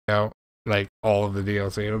like all of the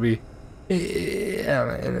DLC. It'll be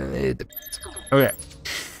okay.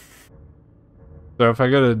 So if I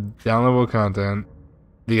go to downloadable content,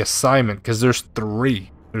 the assignment, because there's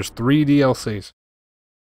three DLCs.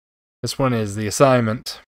 This one is the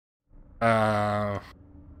assignment,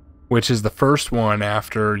 which is the first one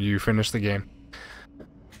after you finish the game.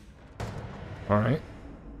 All right.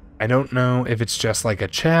 I don't know if it's just like a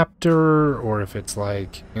chapter or if it's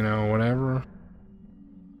like, you know, whatever.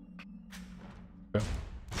 Okay.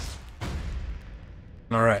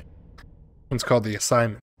 All right. One's called the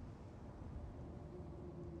assignment.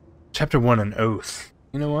 Chapter 1, an oath.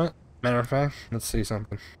 You know what? Matter of fact, let's see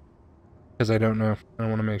something. Because I don't know. I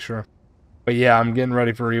want to make sure. But yeah, I'm getting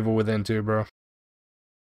ready for Evil Within 2, bro.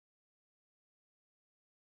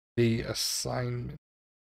 The assignment.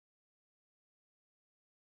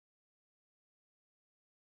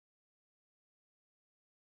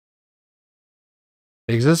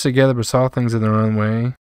 They exist together but saw things in their own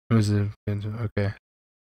way. It was a, okay.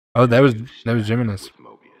 Oh, that was Jimenez.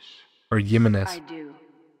 Or Jimenez. I do.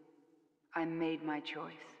 I made my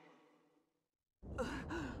choice.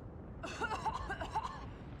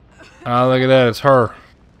 Ah, look at that. It's her.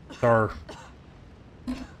 It's her.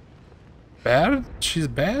 Bad? She's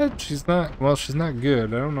bad? She's not. Well, she's not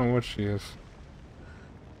good. I don't know what she is.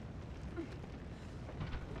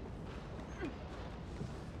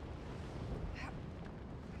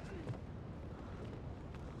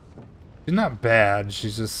 She's not bad.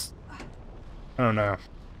 She's just. I don't know.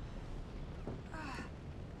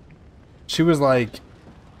 She was like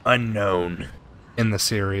unknown in the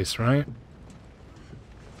series, right?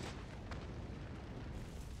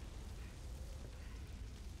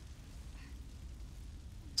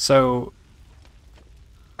 So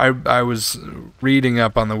I was reading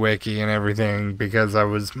up on the wiki and everything because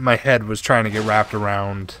my head was trying to get wrapped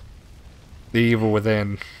around the Evil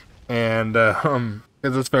Within, and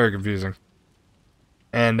because it's very confusing.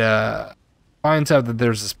 And finds out that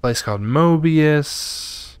there's this place called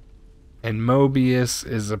Mobius, and Mobius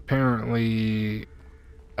is apparently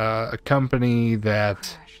a company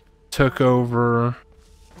that took over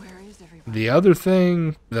the other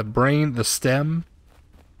thing, the brain, the stem.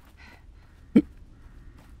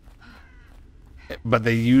 But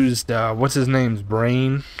they used what's his name's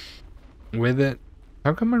brain with it.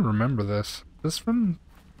 How come I remember this? This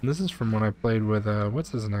is from when I played with what's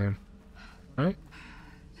his name? Right?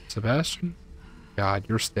 Sebastian? God,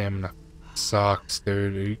 your stamina sucks,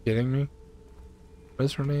 dude. Are you kidding me?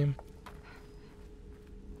 What's her name?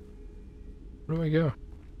 Where do I go?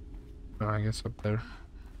 Oh, I guess up there.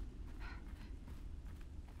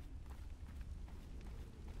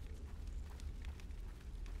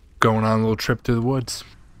 Going on a little trip through the woods.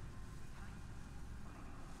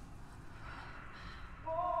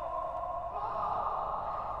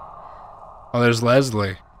 Oh, there's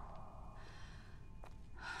Leslie.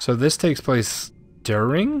 So this takes place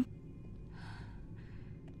during?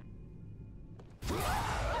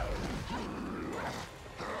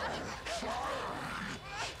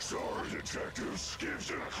 Sorry, detectives.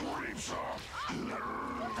 Gives it a cream song.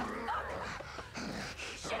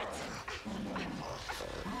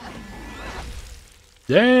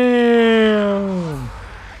 Damn!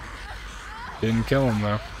 Didn't kill him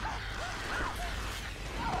though.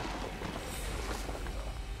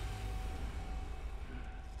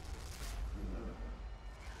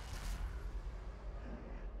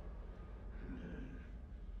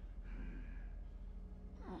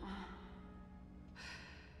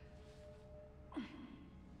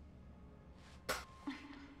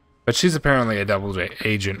 But she's apparently a double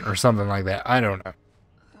agent or something like that. I don't know.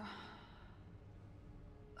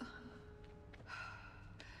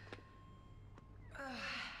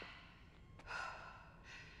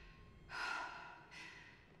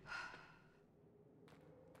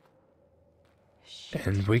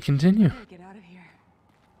 And we continue. Get out of here.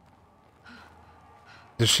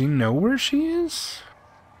 Does she know where she is?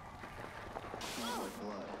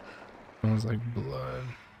 Smells like blood.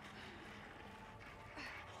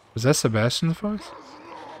 Was that Sebastian's voice?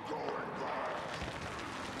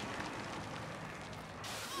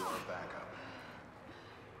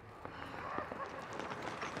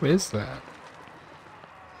 What is that?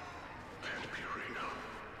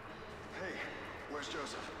 Hey, where's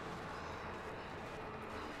Joseph?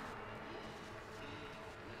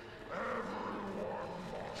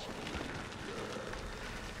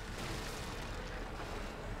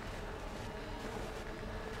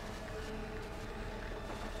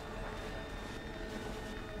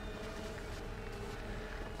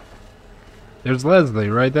 There's Leslie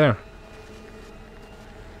right there.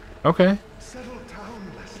 Okay. Settle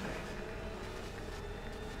down, Leslie.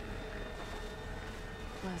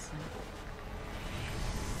 Leslie.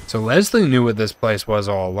 So Leslie knew what this place was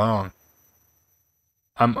all along.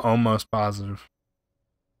 I'm almost positive.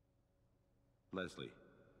 Leslie.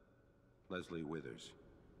 Leslie Withers.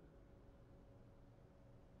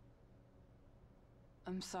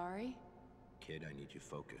 I'm sorry? Kid, I need you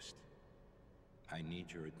focused. I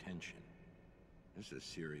need your attention. This is a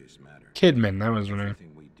serious matter. Kidman, that was her name.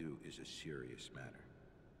 Everything we do is a serious matter.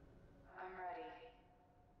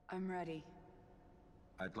 I'm ready.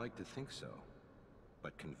 I'd like to think so,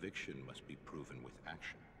 but conviction must be proven with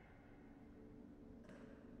action.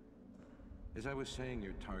 As I was saying,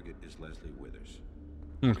 your target is Leslie Withers.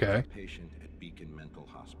 Okay. He's a patient at Beacon Mental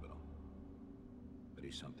Hospital. But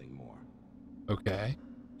he's something more. Okay.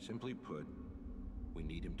 Simply put, we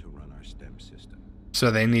need him to run our STEM system.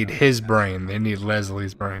 So they need his brain. They need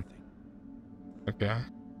Leslie's brain. Okay.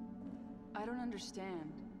 I don't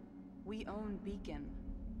understand. We own Beacon.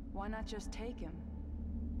 Why not just take him?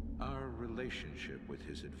 Our relationship with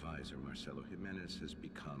his advisor, Marcelo Jimenez, has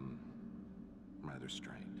become rather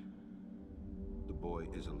strained. The boy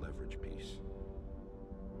is a leverage piece.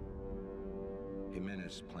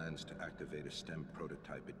 Jimenez plans to activate a STEM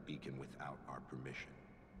prototype at Beacon without our permission.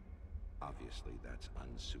 Obviously, that's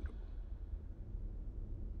unsuitable.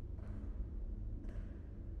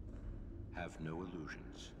 Have no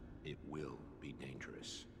illusions. It will be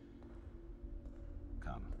dangerous.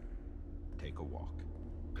 Come, take a walk.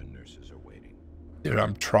 The nurses are waiting. Dude,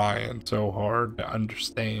 I'm trying so hard to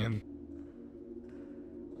understand.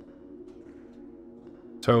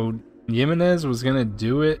 So Jimenez was gonna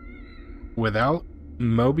do it without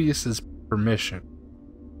Mobius's permission.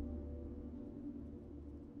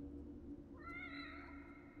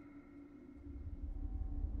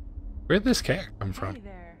 Where'd this cat come from? Hey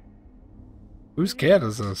there. Whose cat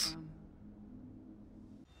is this?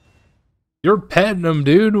 You're petting him,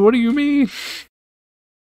 dude. What do you mean?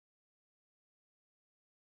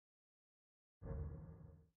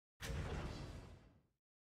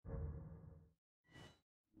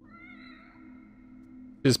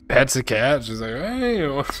 Just pets a cat. She's like, hey,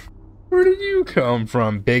 where did you come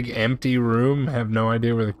from? Big empty room. Have no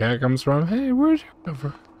idea where the cat comes from. Hey, where'd you come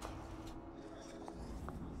from?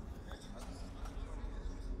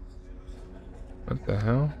 What the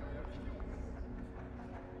hell?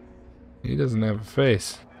 He doesn't have a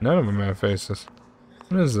face. None of them have faces.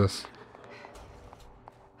 What is this?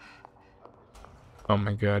 Oh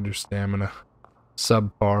my god, your stamina.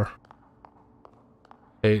 Subpar.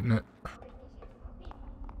 Hating it.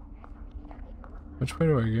 Which way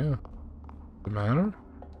do I go? Does it matter?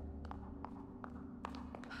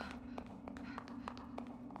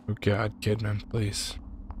 Oh god, Kidman, please.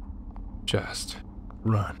 Just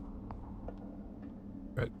run.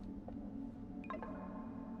 Right.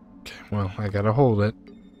 Okay, well, I gotta hold it.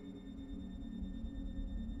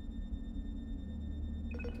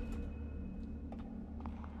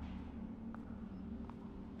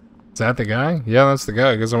 Is that the guy? Yeah, that's the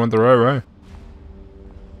guy. I guess I went the right way.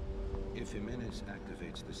 If Jimenez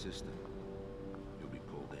activates the system, you'll be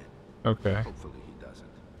pulled in. Okay. Hopefully he doesn't.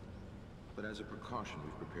 But as a precaution,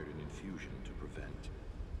 we've prepared an infusion to prevent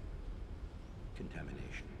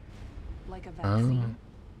contamination. Like a vaccine?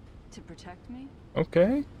 To protect me?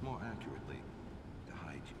 Okay. More accurately, to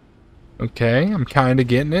hide you. Okay, I'm kind of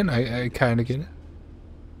getting it. I kind of get it.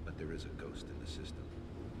 But there is a ghost in the system.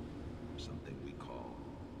 Something we call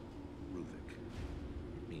Ruvik.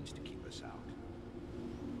 It means to keep us out.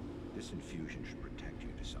 This infusion should protect you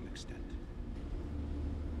to some extent.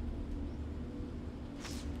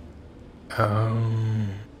 Oh.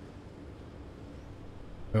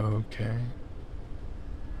 Okay.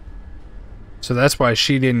 So that's why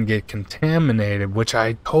she didn't get contaminated, which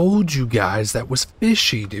I told you guys that was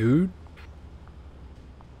fishy, dude.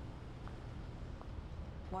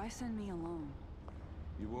 Why send me alone?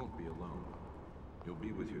 You won't be alone. You'll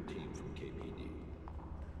be with your team from KPD.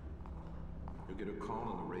 You'll get a call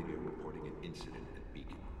on the radio reporting an incident at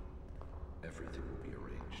Beacon. Everything will be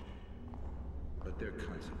arranged. But their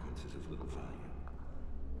consequences of little value.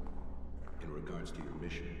 In regards to your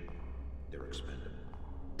mission, they're expendable.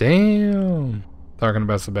 Damn. Talking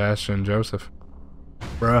about Sebastian and Joseph.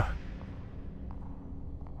 Bruh.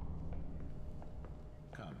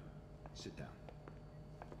 Come, sit down.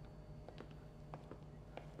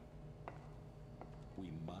 We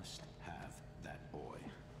must have that boy.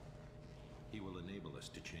 He will enable us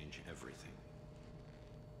to change everything.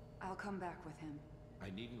 I'll come back with him. I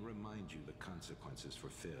needn't remind you the consequences for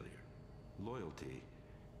failure. Loyalty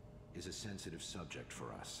is a sensitive subject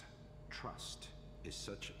for us. Trust is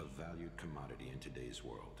such a valued commodity in today's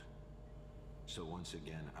world. So once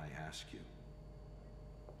again, I ask you,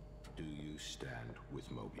 do you you stand with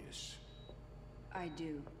Mobius? I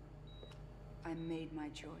do. I made my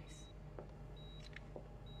choice.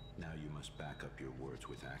 Now you must back up your words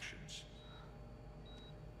with actions.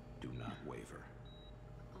 Do not waver.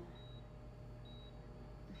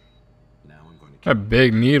 Now I'm going to A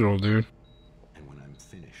big needle, dude. and when I'm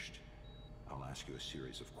finished, I'll ask you a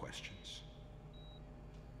series of questions.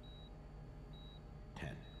 10,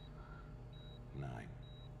 9,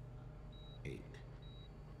 8,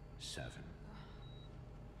 7,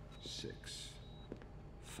 6,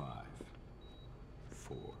 5,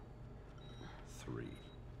 4, 3,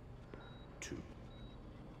 2,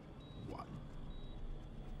 1.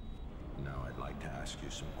 Now I'd like to ask you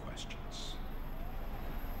some questions.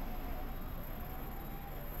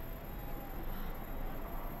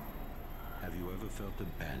 Have you ever felt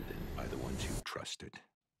abandoned by the ones you trusted?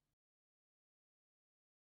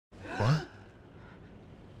 What?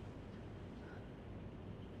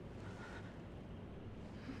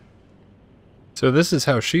 So this is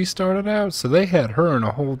how she started out? So they had her in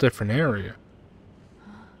a whole different area.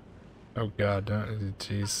 Oh god,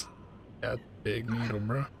 jeez. That big needle,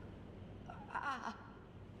 bro.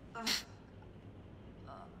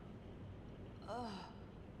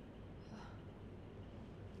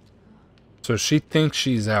 So she thinks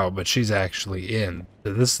she's out, but she's actually in.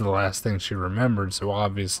 So this is the last thing she remembered, so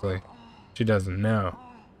obviously she doesn't know.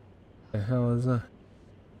 The hell is that?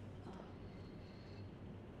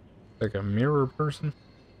 Like a mirror person?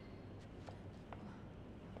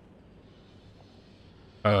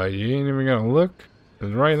 You ain't even gonna look?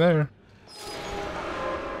 It's right there.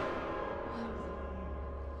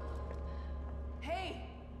 Hey!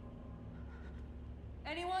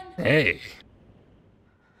 Anyone? Hey!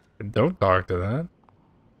 Don't talk to that.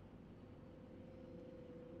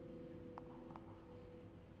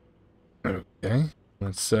 Okay.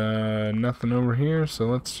 Let's, nothing over here, so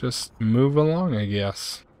let's just move along, I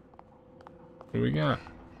guess. What do we got?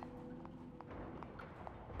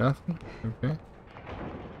 Nothing? Okay.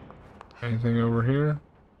 Anything over here?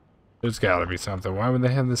 There's gotta be something. Why would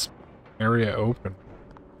they have this area open?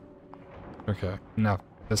 Okay, no.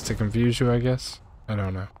 That's to confuse you, I guess? I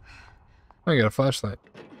don't know. I got a flashlight.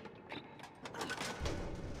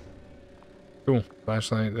 Cool.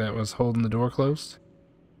 Flashlight that was holding the door closed.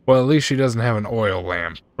 Well, at least she doesn't have an oil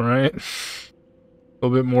lamp, right? A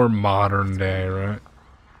little bit more modern day, right?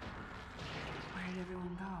 Where did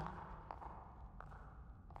everyone go?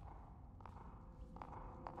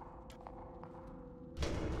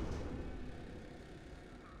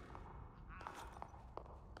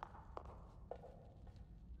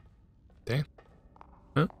 Damn.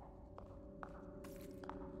 Huh?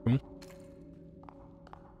 Cool.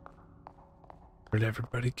 Where'd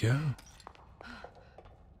everybody go?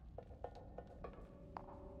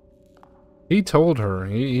 He told her,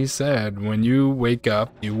 he said, when you wake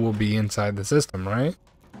up, you will be inside the system, right?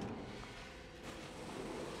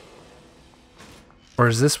 Or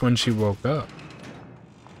is this when she woke up?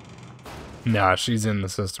 Nah, she's in the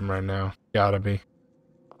system right now. Gotta be.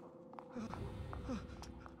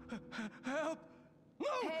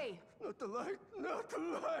 Hey! Not the light! Not the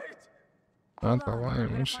light! Not the Hold on, light. I'm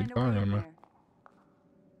gonna What's she find a way talking in about?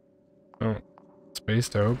 there. Oh, space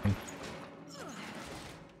to open.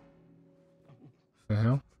 The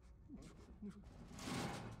hell?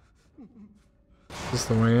 Is this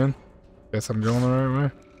the way in? Guess I'm going the right way.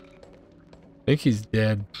 I think he's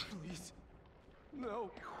dead. Please. No.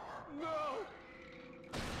 No!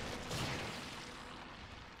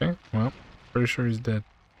 Okay, well, pretty sure he's dead.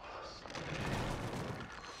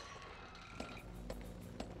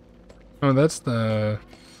 Oh, that's the...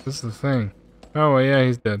 This is the thing. Oh, well, yeah,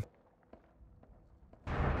 he's dead.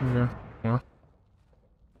 Okay, well.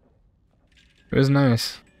 It was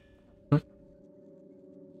nice.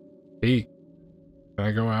 Hey, can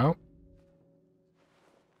I go out?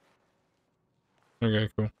 Okay,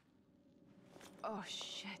 cool. Oh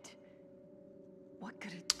shit. What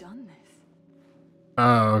could have done this?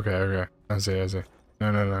 Oh, okay, okay. I see, I see.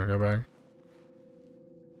 No, no, no, go back.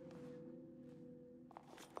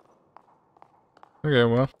 Okay,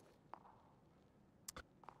 well.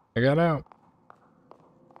 I got out.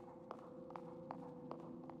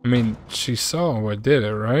 I mean, she saw what did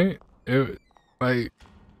it, right? It, like,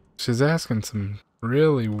 she's asking some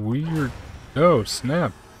really weird... Oh,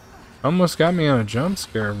 snap. Almost got me on a jump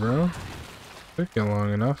scare, bro. Took you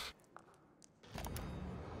long enough.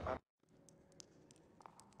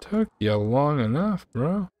 Took you long enough,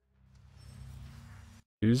 bro.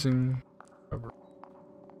 Using cover.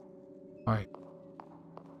 Hi.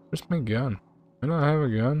 Where's my gun? I don't have a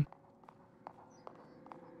gun.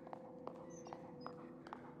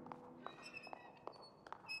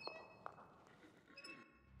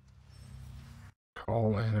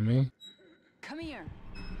 All enemy. Come here.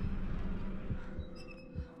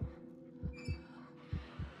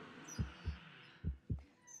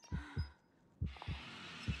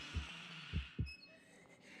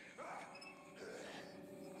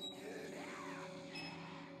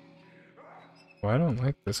 Well, I don't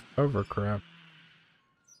like this cover crap.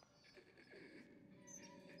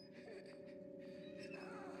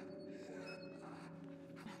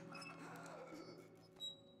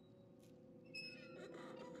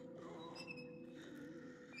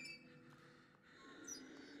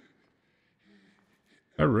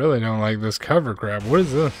 I really don't like this cover crap. What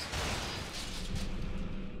is this?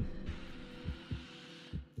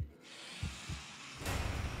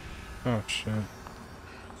 Oh shit.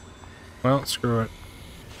 Well, screw it.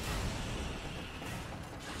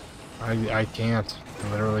 I can't.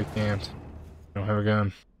 I literally can't. I don't have a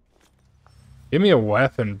gun. Give me a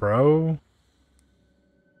weapon, bro.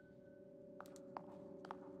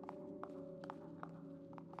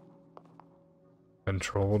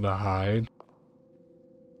 Control to hide.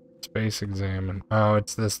 Space examine. Oh,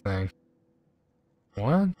 it's this thing.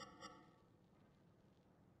 What?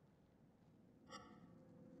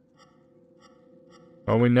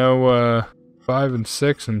 Well, we know 5 and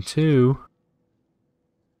 6 and 2.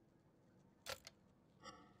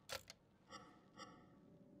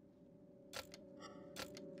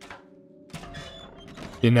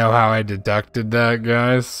 You know how I deducted that,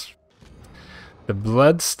 guys? The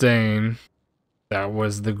blood stain that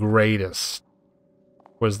was the greatest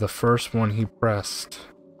was the first one he pressed.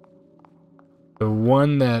 The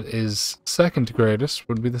one that is second greatest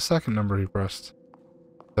would be the second number he pressed.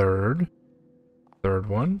 Third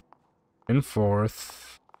one, and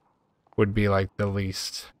fourth would be like the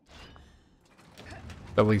least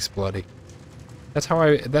bloody. That's how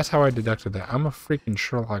I deducted that. I'm a freaking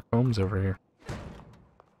Sherlock Holmes over here.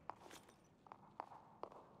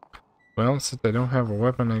 Well, since I don't have a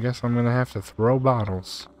weapon, I guess I'm gonna have to throw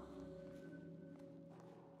bottles.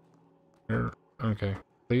 Here, okay.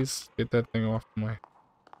 Please get that thing off my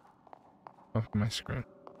screen.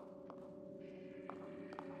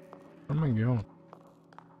 Where am I going?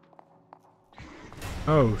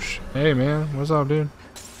 Oh hey man, what's up, dude?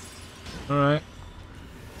 Alright.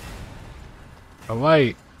 A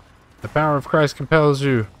light. The power of Christ compels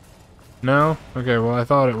you. No? Okay, well I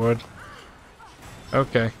thought it would.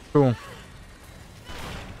 Okay, cool.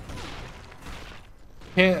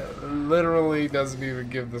 Literally doesn't even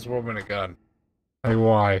give this woman a gun. Like,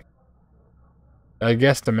 why? I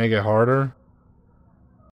guess to make it harder.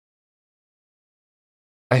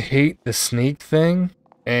 I hate the sneak thing,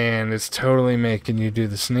 and it's totally making you do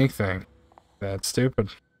the sneak thing. That's stupid.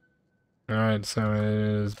 Alright, so it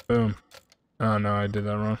is boom. Oh no, I did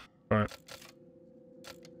that wrong. Alright.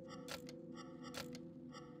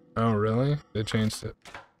 Oh really? They changed it.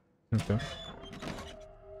 Okay.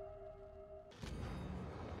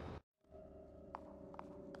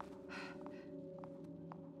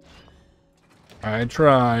 I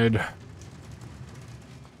tried.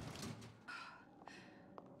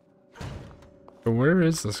 But where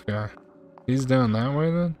is this guy? He's down that way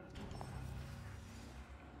then?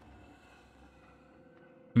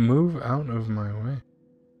 Move out of my way.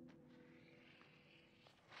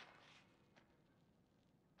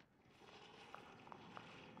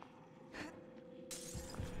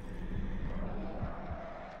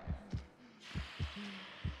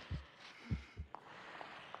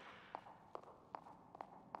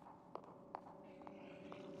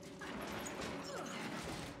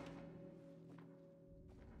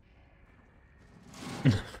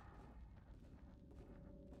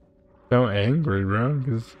 So angry, bro,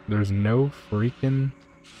 because there's no freaking...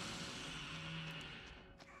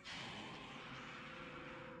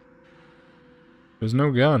 There's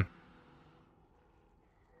no gun.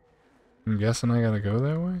 I'm guessing I gotta go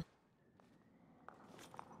that way?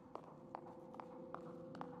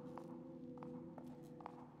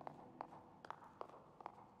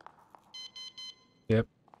 Yep.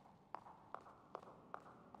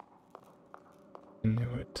 I knew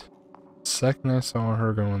it. The second I saw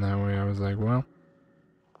her going that way, I was like, well...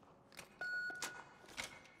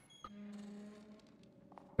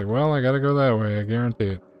 Like, well, I gotta go that way, I guarantee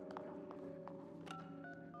it.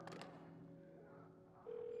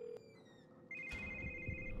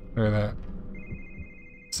 Look at that.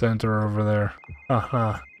 Center over there.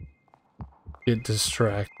 Haha. Get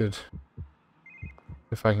distracted.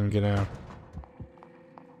 If I can get out.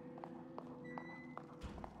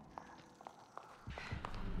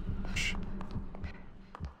 Shh.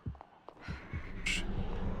 Shh.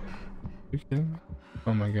 You kidding me?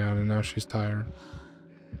 Oh my god, and now she's tired.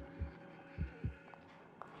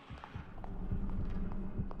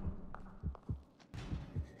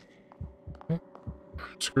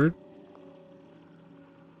 screwed?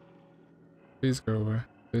 Please go away.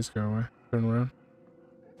 Please go away. Turn around.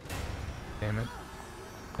 Damn it.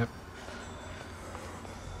 Yep.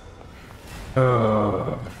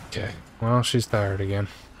 Oh, okay. Well, she's tired again.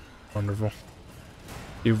 Wonderful.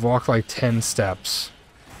 You've walked like 10 steps.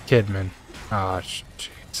 Kidman. Ah,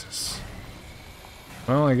 Jesus.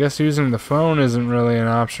 Well, I guess using the phone isn't really an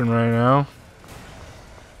option right now.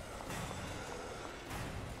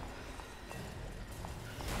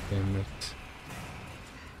 Damn it.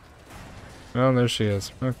 Oh, there she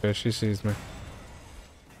is. Okay, she sees me.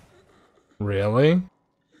 Really?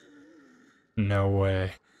 No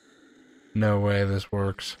way. No way this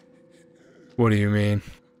works. What do you mean?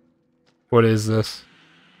 What is this?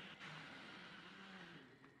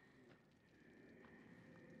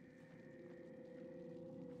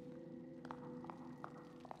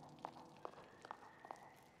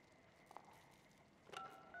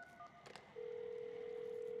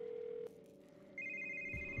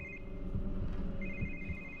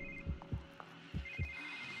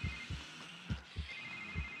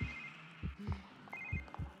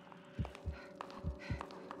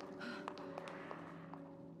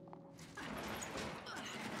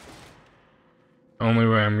 Only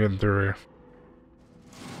way I'm getting through here.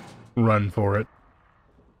 Run for it.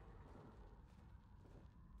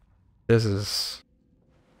 This is...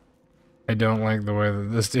 I don't like the way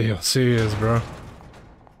that this DLC is, bro.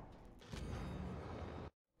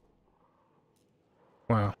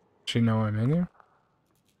 Wow. She know I'm in here?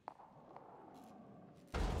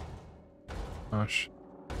 Gosh.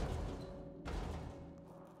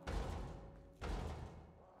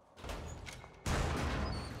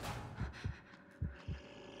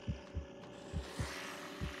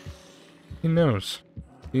 He knows.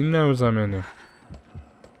 He knows I'm in here.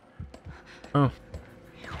 Oh.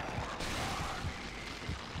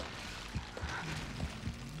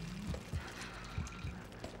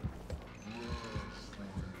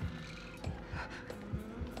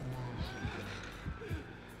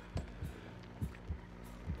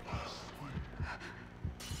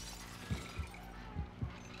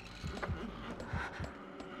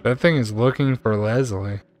 That thing is looking for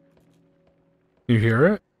Leslie. You hear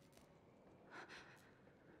it?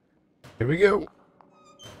 Here we go.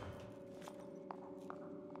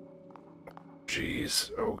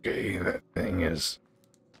 Jeez. Okay, that thing is...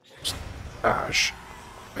 Gosh.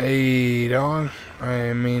 Hey, dog. I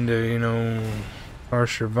didn't mean to, you know,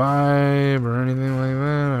 harsh your vibe or anything like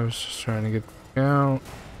that. I was just trying to get the fuck out.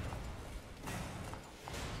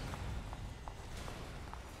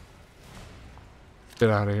 Get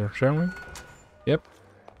out of here, shall we? Yep.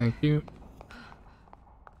 Thank you.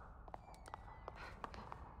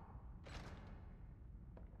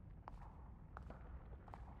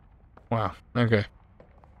 Wow. Okay.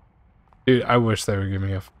 Dude, I wish they would give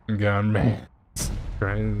me a fucking gun, man. It's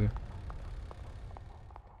crazy.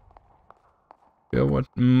 Feel what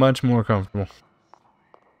much more comfortable.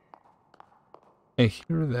 I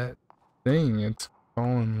hear that thing. It's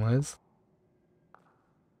calling Leslie.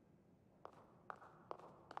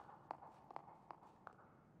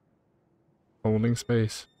 Holding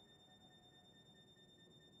space.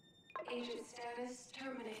 Agent status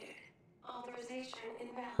terminated. Authorization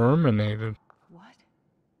invalid. Terminated. What?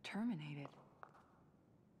 Terminated?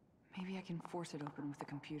 Maybe I can force it open with the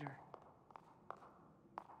computer.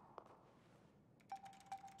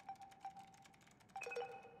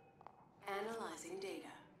 Analyzing data.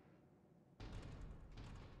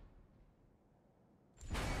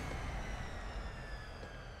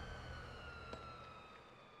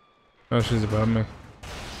 Oh, she's above me.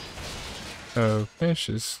 Okay,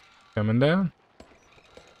 she's coming down.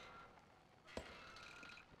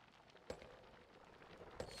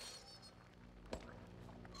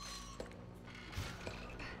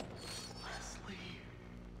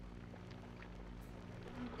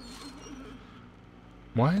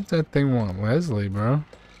 Why does that thing want Leslie, bro?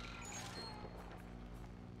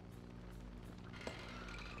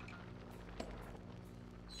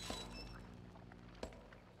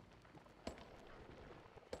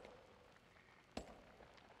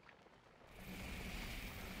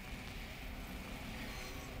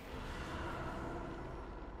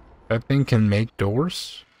 That thing can make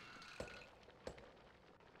doors?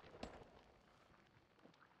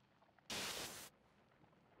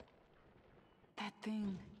 That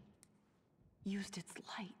thing used its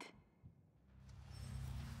light.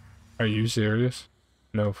 Are you serious?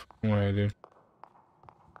 No way, dude.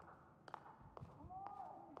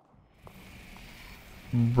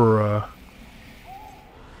 Bruh.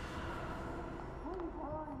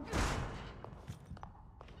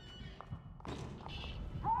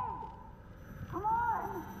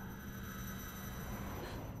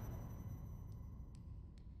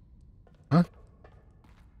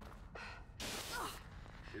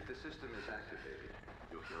 system is activated,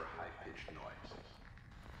 you'll hear a high-pitched noise.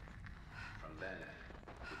 From then,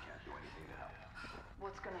 we can't do anything to help.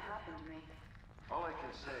 What's gonna happen to me? All I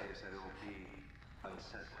can say is that it will be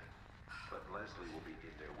unsettling, but Leslie will be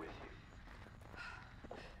in there with you.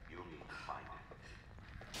 You'll need to find it.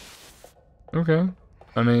 Okay.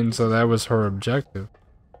 I mean, so that was her objective.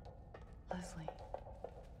 Leslie,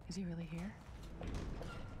 is he really here?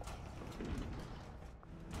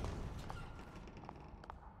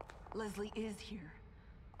 Leslie is here.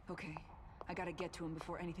 Okay, I gotta get to him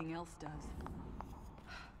before anything else does.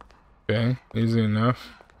 Okay, easy enough.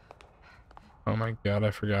 Oh my god,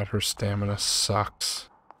 I forgot her stamina sucks.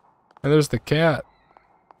 And there's the cat.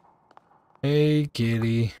 Hey,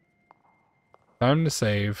 kitty. Time to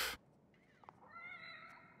save.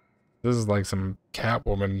 This is like some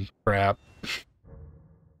Catwoman crap.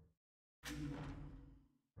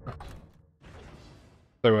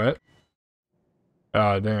 Say what?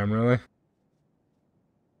 Oh, damn, really?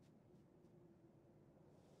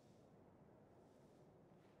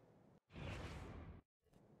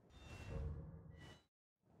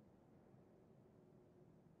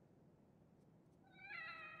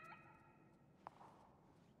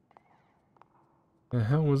 The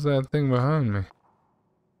hell was that thing behind me?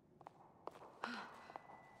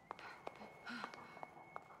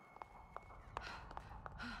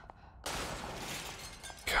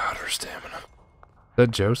 God, her stamina. Is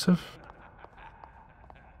that Joseph?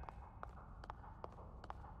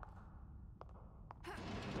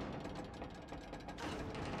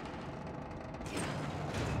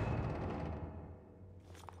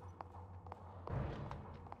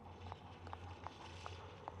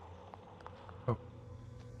 Oh.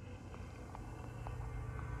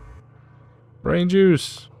 Brain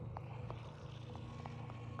juice.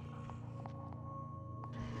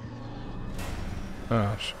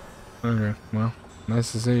 Gosh. Okay, well,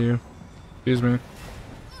 nice to see you. Excuse me.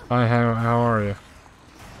 Hi, how are you?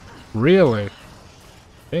 Really?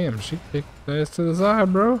 Damn, she kicked the ass to the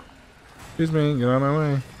side, bro. Excuse me, get out of my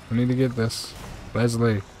way. I need to get this.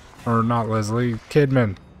 Leslie. Or not Leslie,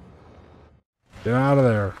 Kidman. Get out of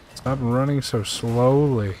there. Stop running so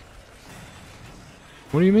slowly.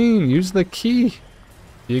 What do you mean? Use the key.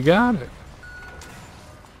 You got it.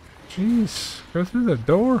 Jeez, go through the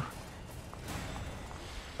door.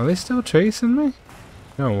 Are they still chasing me?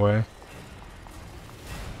 No way.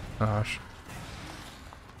 Gosh.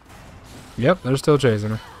 Yep, they're still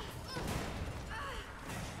chasing me.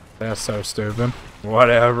 That's so stupid.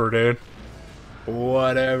 Whatever, dude.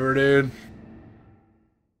 Whatever, dude.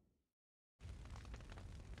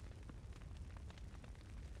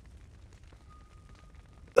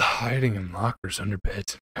 Hiding in lockers, under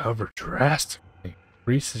beds, and cover drastically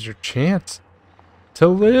increases your chance to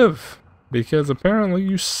live. Because apparently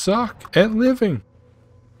you suck at living.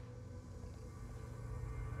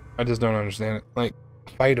 I just don't understand it. Like,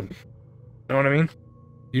 fight him. Know what I mean?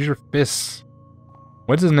 Use your fists.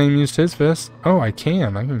 What's his name used his fists? Oh, I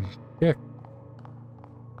can kick.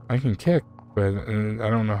 I can kick, but I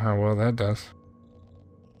don't know how well that does.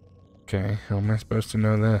 Okay, how am I supposed to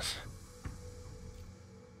know this?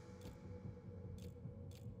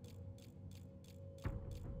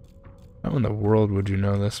 How in the world would you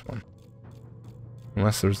know this one?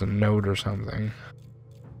 Unless there's a note or something.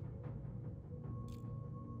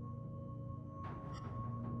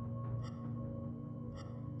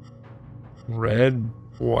 Red,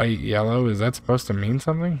 white, yellow. Is that supposed to mean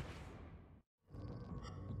something?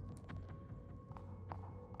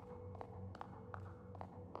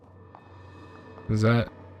 Is that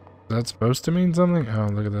supposed to mean something? Oh,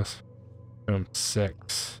 look at this. Boom,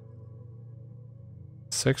 6.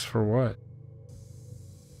 6 for what?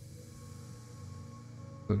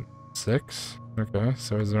 6? Okay,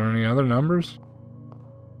 so is there any other numbers?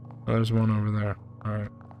 Oh, there's one over there. Alright.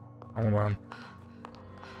 Hold on.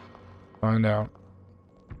 Find out.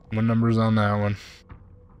 What number's on that one?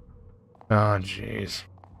 Oh, jeez. Is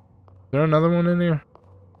there another one in here?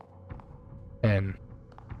 10.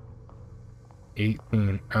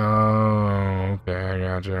 18. Oh, okay, I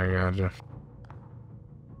gotcha.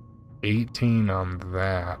 18 on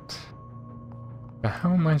that.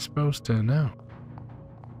 How am I supposed to know?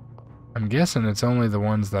 I'm guessing it's only the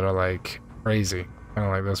ones that are like crazy. Kind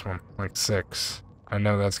of like this one, like 6. I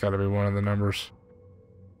know that's got to be one of the numbers.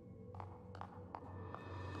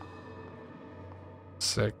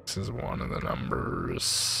 6 is one of the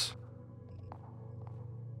numbers.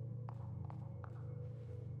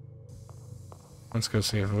 Let's go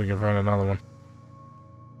see if we can find another one.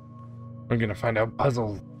 We're gonna find out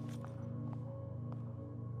puzzle.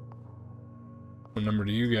 What number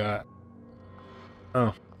do you got?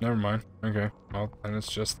 Oh, Never mind. Okay. Well, then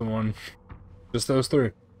it's just the one. Just those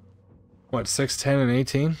three. What, 6, 10, and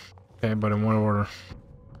 18? Okay, but in what order?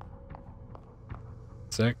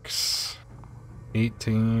 6,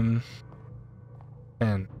 18,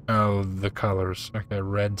 10. Oh, the colors. Okay,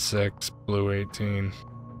 red 6, blue 18.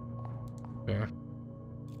 Okay.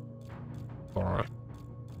 Alright.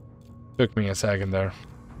 Took me a second there.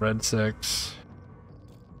 Red 6,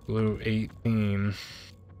 blue 18,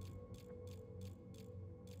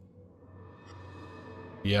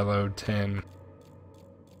 yellow 10.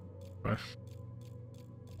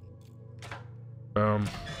 Boom.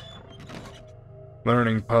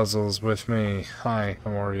 Learning puzzles with me. Hi,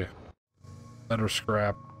 how are you? Letter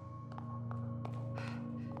scrap.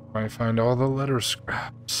 I find all the letter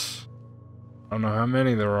scraps. I don't know how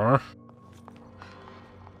many there are.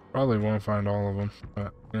 Probably won't find all of them,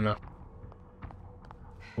 but you know.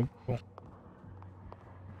 Oh, oh.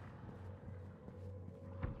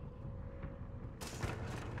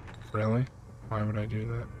 Really? Why would I do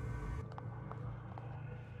that?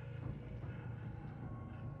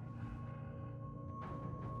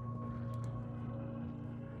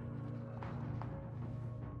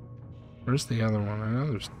 Where's the other one? I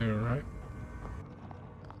know there's two, right?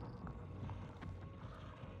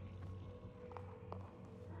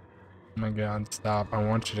 Oh my god, stop. I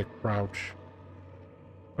want you to crouch.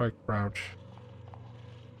 How do I crouch?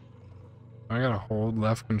 I gotta hold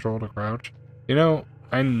left control to crouch. You know,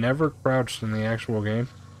 I never crouched in the actual game.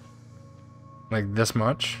 Like this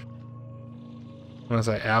much. Unless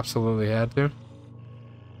I absolutely had to.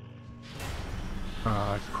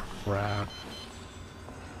 Ah, crap.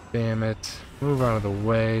 Damn it. Move out of the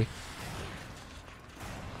way.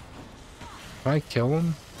 Can I kill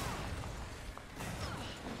him?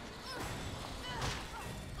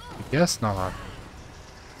 I guess not.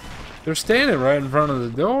 They're standing right in front of the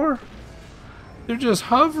door. They're just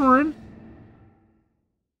hovering.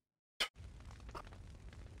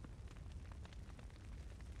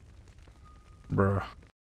 Bruh.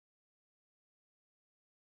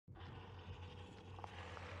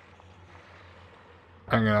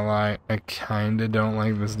 I'm gonna lie, I kinda don't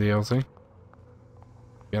like this DLC.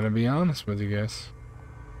 Gotta be honest with you guys.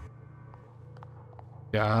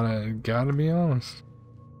 Gotta be honest.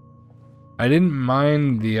 I didn't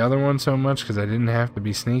mind the other one so much because I didn't have to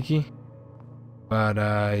be sneaky. But,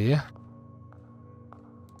 yeah.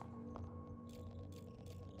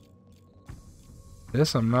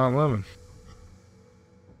 This I'm not loving.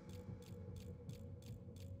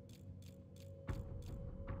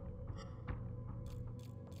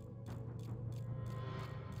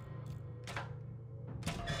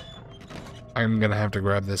 I'm gonna have to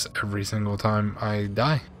grab this every single time I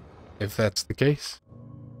die, if that's the case.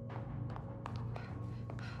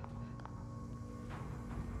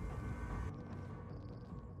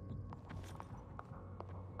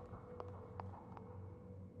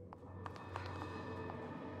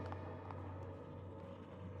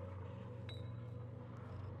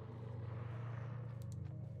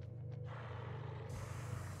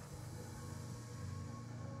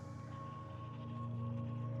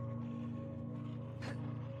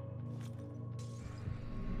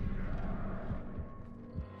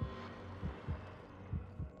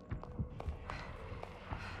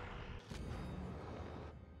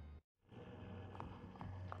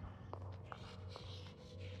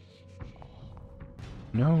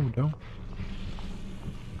 No, don't.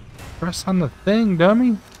 Press on the thing,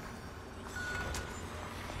 dummy.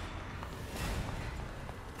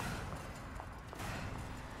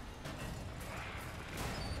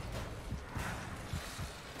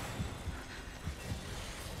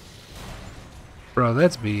 Bro,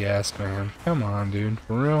 that's BS, man. Come on, dude.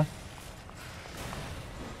 For real?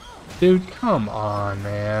 Dude, come on,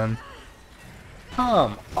 man.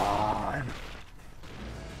 Come on.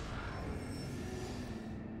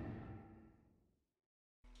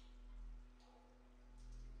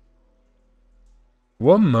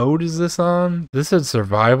 What mode is this on? This is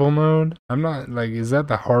survival mode? I'm not, like, is that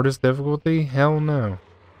the hardest difficulty? Hell no.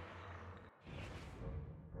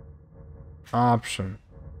 Option.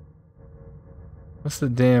 What's the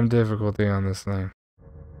damn difficulty on this thing?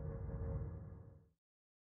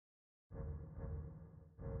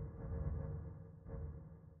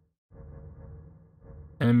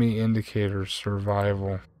 Enemy indicators,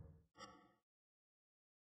 survival.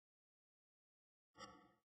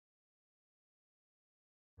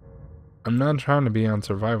 I'm not trying to be on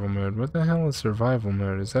survival mode. What the hell is survival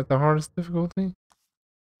mode? Is that the hardest difficulty?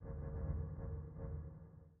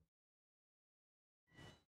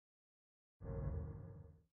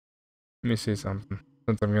 Let me see something.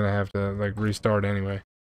 Since I'm gonna have to, like, restart anyway.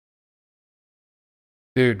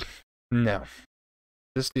 Dude, no.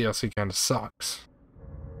 This DLC kind of sucks.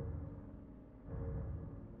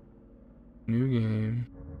 New game.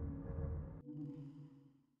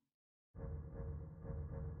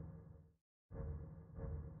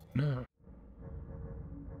 No.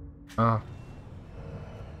 Ah.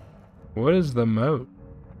 What is the mode?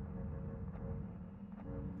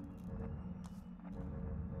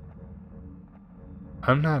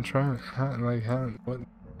 I'm not trying. What?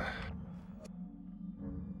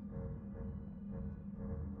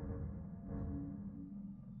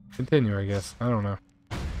 Continue, I guess. I don't know.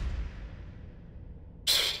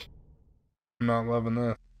 I'm not loving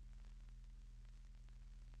this.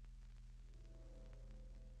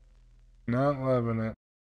 Not loving it.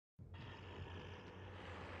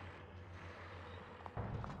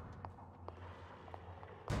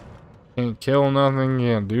 Can't kill nothing,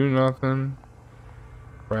 can't do nothing.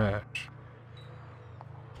 Crash.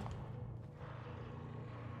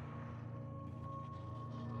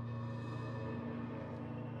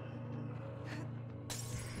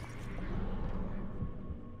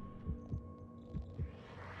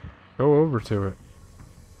 Go over to it.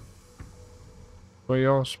 What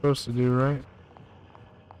y'all supposed to do, right?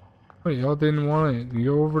 Wait, y'all didn't want it.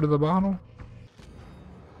 You go over to the bottle?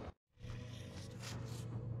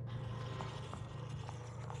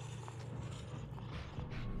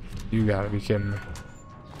 You gotta be kidding me.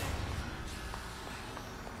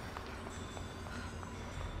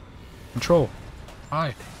 Control.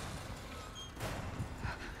 Hi.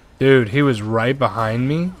 Dude, he was right behind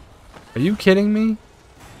me? Are you kidding me?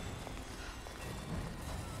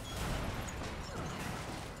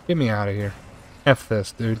 Get me out of here. F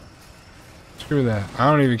this, dude. Screw that. I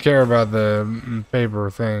don't even care about the paper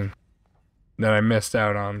thing that I missed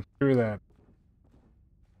out on. Screw that.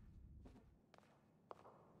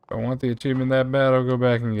 If I want the achievement that bad, I'll go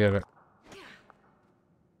back and get it.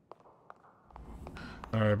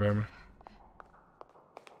 Alright, baby.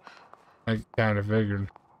 I kind of figured.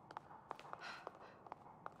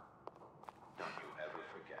 Don't you ever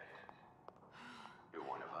forget. You're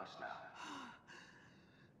one of us now.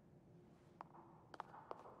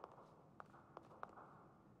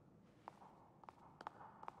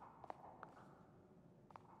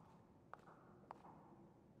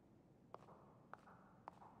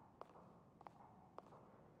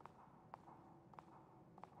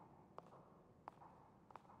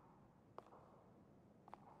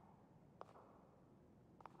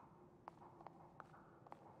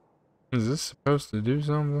 Is this supposed to do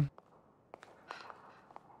something?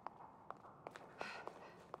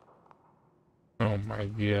 Oh my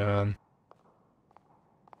god.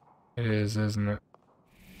 It is, isn't it?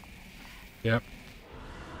 Yep.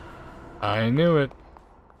 I knew it.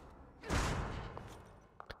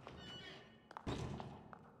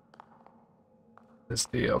 This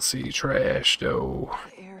DLC trash, though.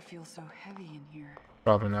 The air feels so heavy in here.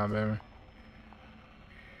 Probably not, baby.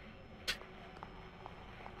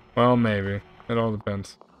 Well, maybe. It all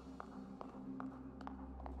depends.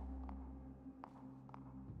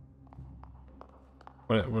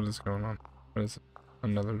 What is going on? What is it?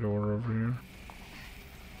 Another door over here?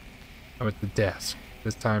 Oh, it's the desk.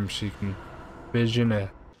 This time she can vision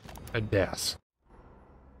a desk.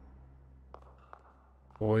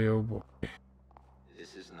 Boy, oh boy.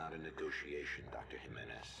 This is not a negotiation, Dr.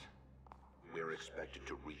 Jimenez. We're expected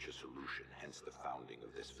to reach a solution, hence the founding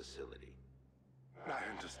of this facility.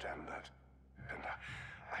 I understand that. And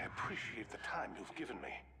I appreciate the time you've given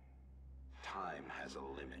me. Time has a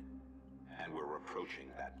limit, and we're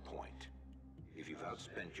approaching that point. If you've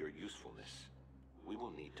outspent your usefulness, we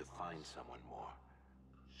will need to find someone more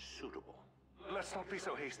suitable. Let's not be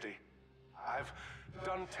so hasty. I've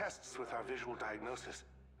done tests with our visual diagnosis,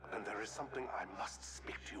 and there is something I must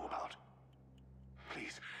speak to you about.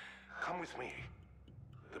 Please, come with me.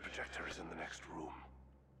 The projector is in the next room.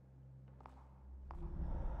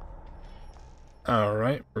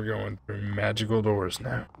 Alright, we're going through magical doors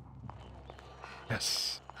now.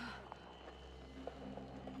 Yes.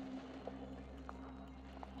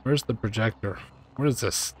 Where's the projector? What is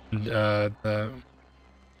this? Is that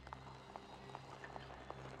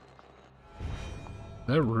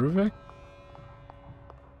Ruvik?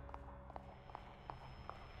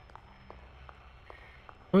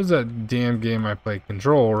 What was that damn game I played?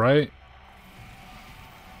 Control, right?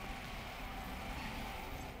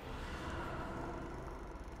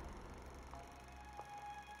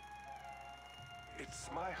 It's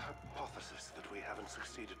my hypothesis that we haven't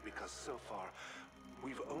succeeded because so far,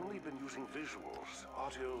 we've only been using visuals,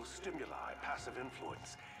 audio stimuli, passive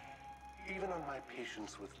influence, even on my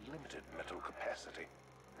patients with limited mental capacity.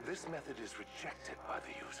 This method is rejected by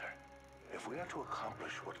the user. If we are to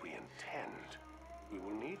accomplish what we intend, we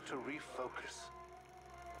will need to refocus.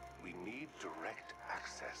 We need direct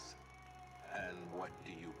access. And what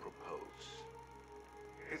do you propose?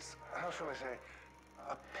 It's, how shall I say,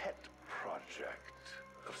 a pet project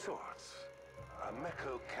of sorts. A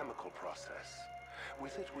mecho-chemical process.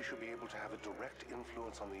 With it, we should be able to have a direct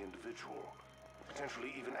influence on the individual,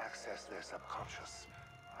 potentially even access their subconscious.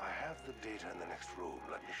 I have the data in the next room.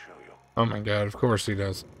 Let me show you. Oh my god, of course he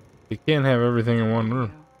does. You can't have everything in one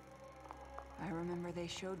room. I remember they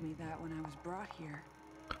showed me that when I was brought here.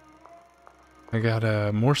 I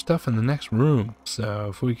got more stuff in the next room, so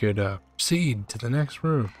if we could proceed to the next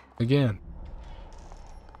room again.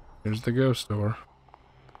 Here's the ghost door.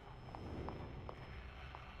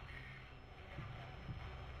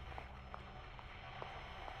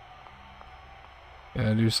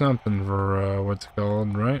 Gotta do something for what's it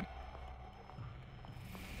called, right?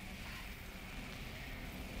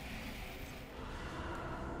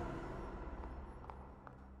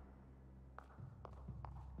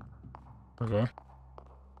 Okay.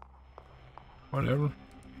 Whatever.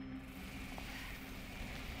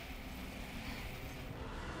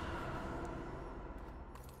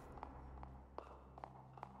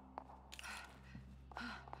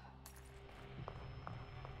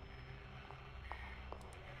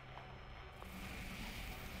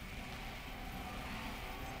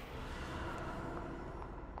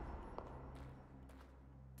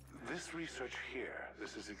 This research here,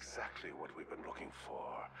 this is exactly what we've been looking for.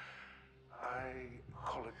 I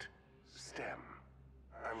call it STEM.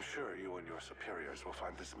 I'm sure you and your superiors will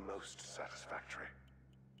find this most satisfactory.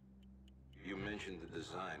 You mentioned the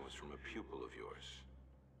design was from a pupil of yours.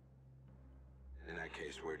 In that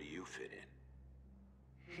case, where do you fit in?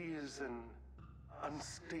 He is an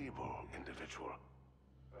unstable individual.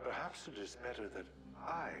 Perhaps it is better that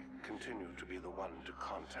I continue to be the one to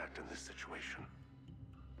contact in this situation.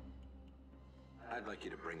 I'd like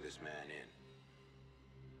you to bring this man in.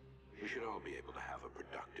 We should all be able to have a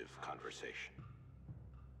productive conversation.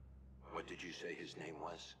 What did you say his name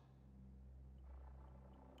was?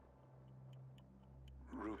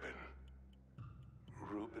 Ruben.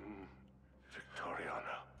 Ruben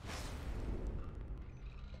Victoriano.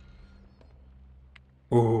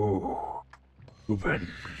 Oh, Ruben.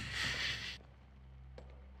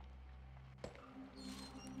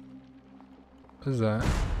 What is that?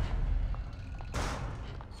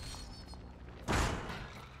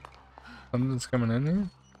 Something's coming in here?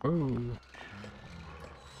 Oh.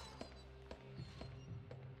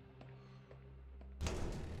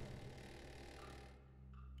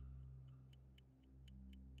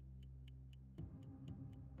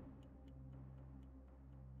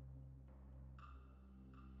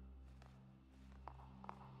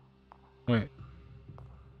 Wait.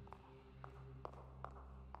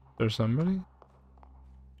 There's somebody?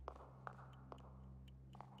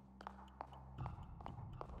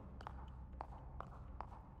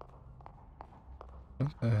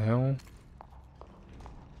 What the hell?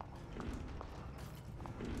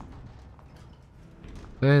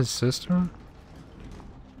 Is that his sister?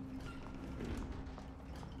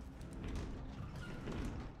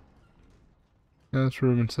 Yeah, that's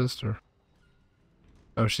Ruben's sister.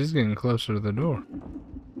 Oh, she's getting closer to the door.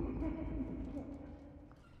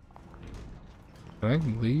 Can I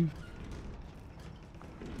leave?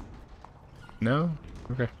 No?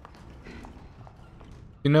 Okay.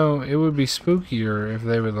 You know, it would be spookier if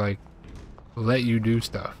they would, like, let you do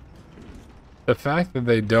stuff. The fact that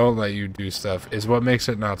they don't let you do stuff is what makes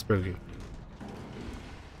it not spooky.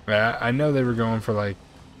 I know they were going for, like...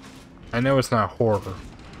 I know it's not horror.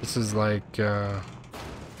 This is like, what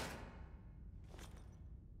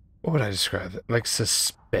would I describe it? Like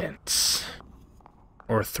suspense.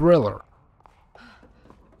 Or thriller.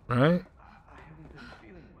 Right? I haven't been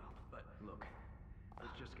feeling well, but look,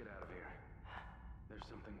 let's just get out of here. There's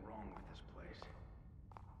something wrong with this place.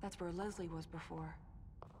 That's where Leslie was before.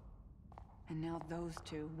 And now those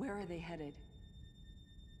two, where are they headed?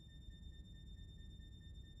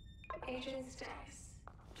 Agent status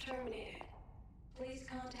terminated. Please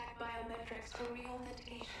contact biometrics for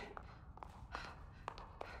reauthentication.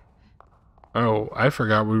 Oh, I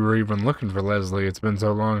forgot we were even looking for Leslie. It's been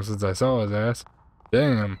so long since I saw his ass.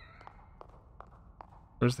 Damn.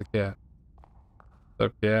 Where's the cat?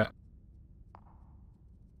 What's up, cat?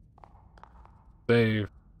 Save.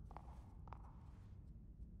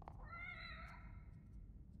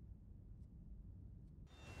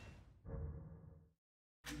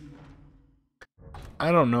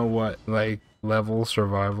 I don't know what, like, level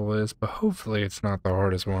survival is, but hopefully it's not the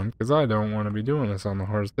hardest one, because I don't want to be doing this on the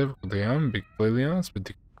hardest difficulty. I'm gonna be completely honest with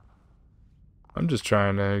you. I'm just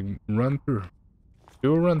trying to run through.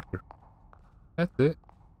 Do a run through. That's it.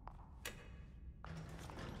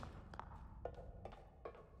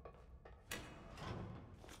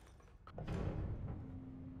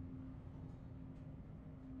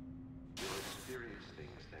 You'll experience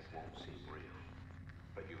things that won't seem real,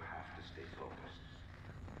 but you have to stay focused.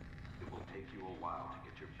 It will take you a while to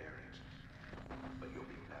get your bearings, but you'll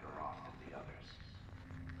be better off than the others.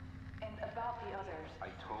 And about the others, I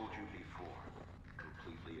told you before,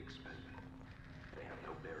 completely expended. They have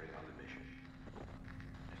no bearing on the mission.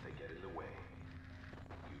 If they get in the way,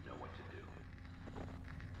 you know what to do.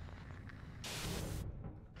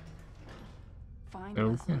 find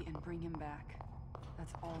Okay. Leslie and bring him back.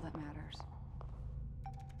 That's all that matters.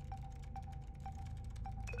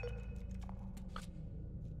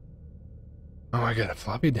 Oh, I got a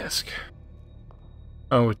floppy disk.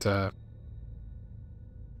 Oh, it's a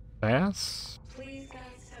pass? Please guide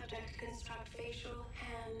subject to construct facial,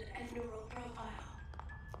 hand, and neural profile.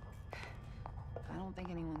 I don't think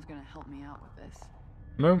anyone's gonna help me out with this.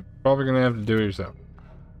 Nope, probably gonna have to do it yourself.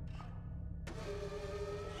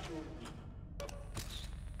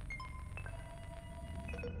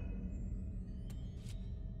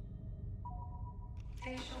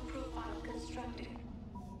 Facial profile constructed.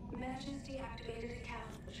 Matches deactivated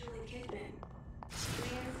account, Julie Kidman.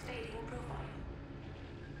 Reinstating profile.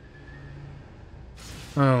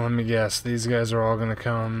 Oh, let me guess. These guys are all gonna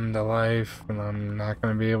come to life, and I'm not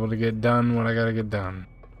gonna be able to get done what I gotta get done.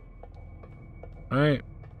 Alright.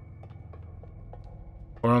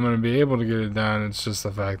 Or I'm gonna be able to get it done, it's just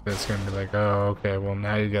the fact that it's gonna be like, oh, okay, well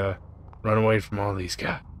now you gotta run away from all these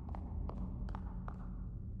guys.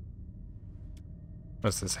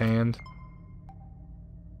 What's this, hand?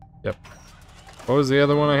 Yep. What was the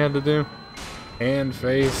other one I had to do? Hand,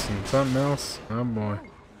 face, and something else? Oh boy.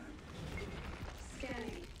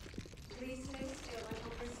 Scanning. Please stay still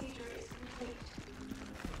until procedure is complete.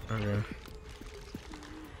 Okay.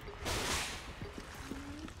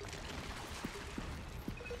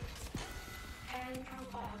 Hand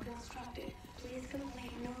profile constructed. Please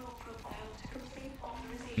complete neural profile to complete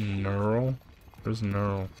authorization. Neural? Where's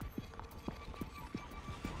neural?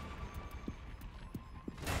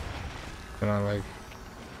 Can I like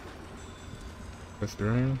go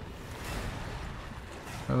through?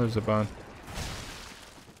 Oh, there's a bunch.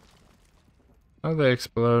 Oh, they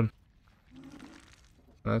explode.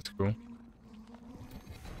 That's cool.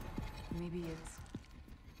 Maybe it's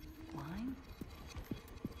blind?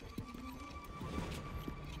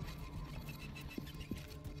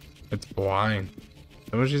 It's blind.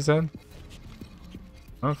 Is that what she said?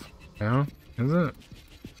 Oh, no, is it?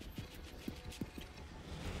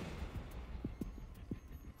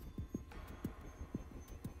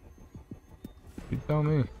 You tell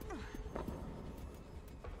me.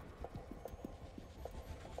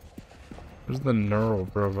 Where's the neural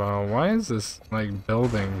profile? Why is this like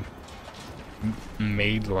building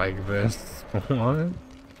made like this? What?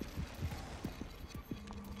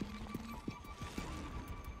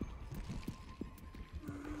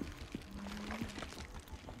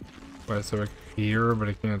 Wait, so I can hear but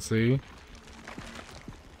I can't see?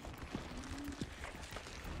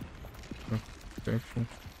 Okay, cool.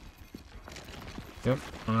 Yep,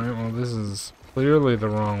 alright, well this is clearly the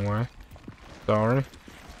wrong way. Sorry.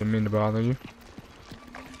 Didn't mean to bother you.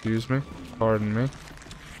 Excuse me. Pardon me.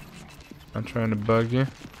 I'm trying to bug you.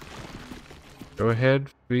 Go ahead,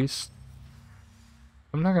 feast.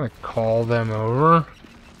 I'm not gonna call them over.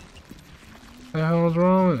 What the hell is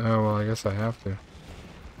wrong with— oh well, I guess I have to.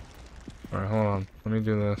 Alright, hold on. Let me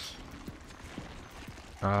do this.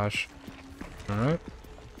 Gosh. Alright.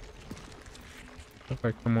 If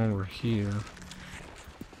I come over here,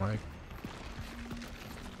 like,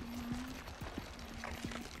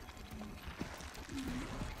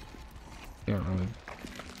 can't really,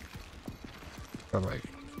 but like,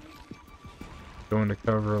 go into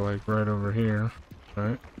cover like right over here,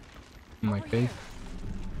 right? I'm like, hey,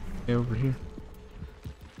 hey, over here.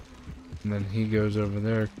 And then he goes over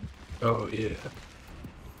there. Oh yeah,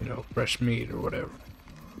 you know, fresh meat or whatever.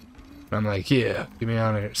 And I'm like, yeah, get me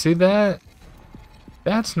out of here. See that?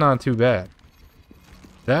 That's not too bad.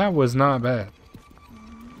 That was not bad.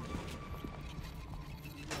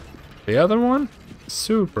 The other one,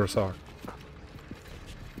 super soft.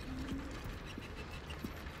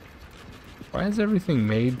 Why is everything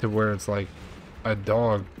made to where it's like a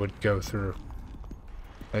dog would go through?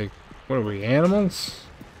 Like, what are we, animals?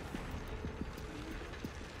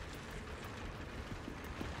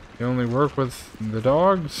 You only work with the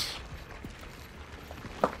dogs?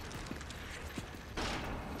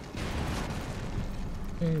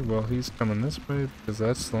 Okay, well he's coming this way because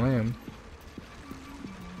that's the land.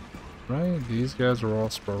 right? These guys are all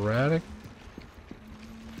sporadic.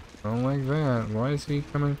 Don't like that. Why is he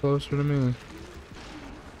coming closer to me?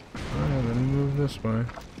 Alright, let me move this way.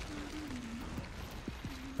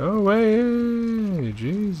 Oh, wait!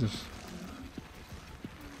 Jesus.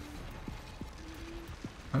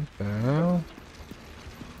 What the hell?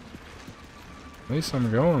 At least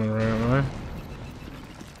I'm going the right way.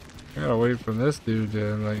 I gotta wait for this dude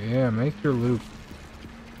to, like, yeah, make your loop.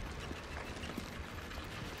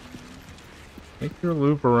 Make your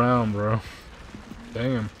loop around, bro.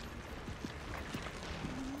 Damn.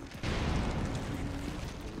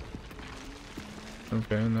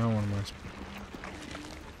 Okay, now what am I supposed to...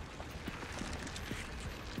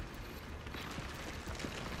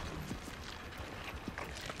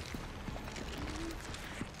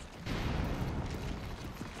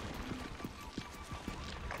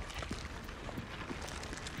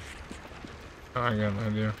 I got an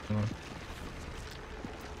idea. Hold on.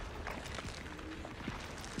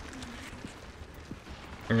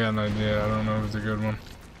 I got an idea. I don't know if it's a good one.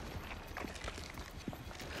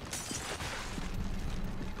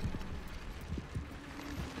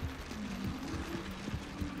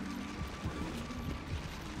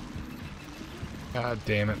 God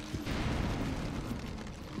damn it.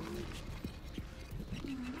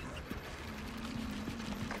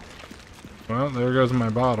 Well, there goes my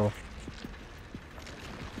bottle.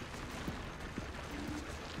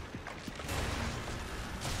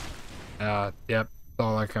 Yep,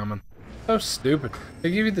 saw that coming. So stupid. They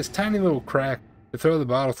give you this tiny little crack to throw the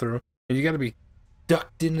bottle through, and you gotta be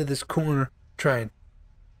ducked into this corner, try and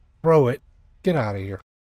throw it. Get out of here.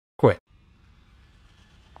 Quit.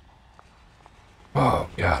 Oh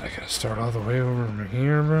god, I gotta start all the way over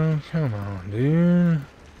here, bro. Come on, dude.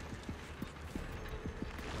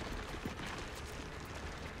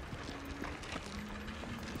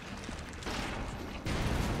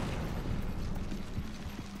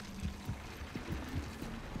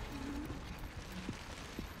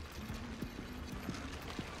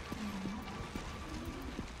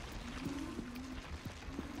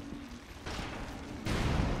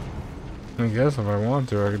 I guess if I want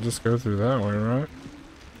to, I could just go through that way, right?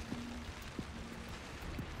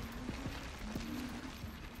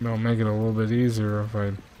 It'll make it a little bit easier if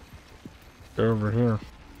I go over here.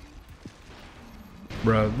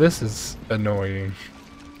 Bro, this is annoying.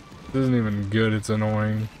 This isn't even good, it's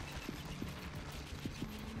annoying.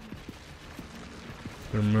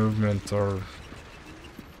 Their movements are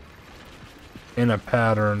in a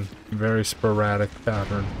pattern, very sporadic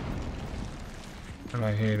pattern. And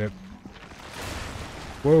I hate it.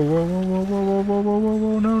 Whoa, whoa, whoa, whoa, whoa, whoa, whoa, whoa, whoa,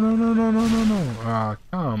 whoa, no, no, no, no, no, no, no. Ah,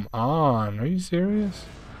 come on. Are you serious?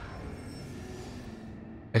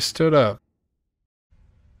 I stood up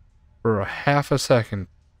for a half a second.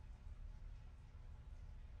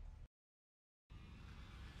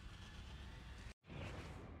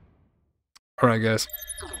 Alright, guys.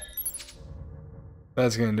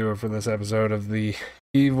 That's gonna do it for this episode of the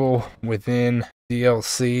Evil Within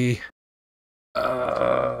DLC.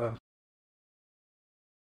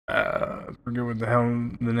 I forget what the hell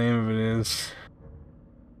the name of it is.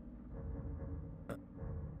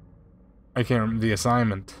 I can't remember the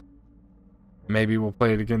assignment. Maybe we'll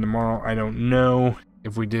play it again tomorrow. I don't know.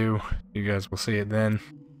 If we do, you guys will see it then.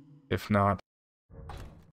 If not,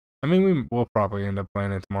 I mean, we'll probably end up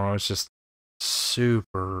playing it tomorrow. It's just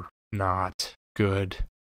super not good.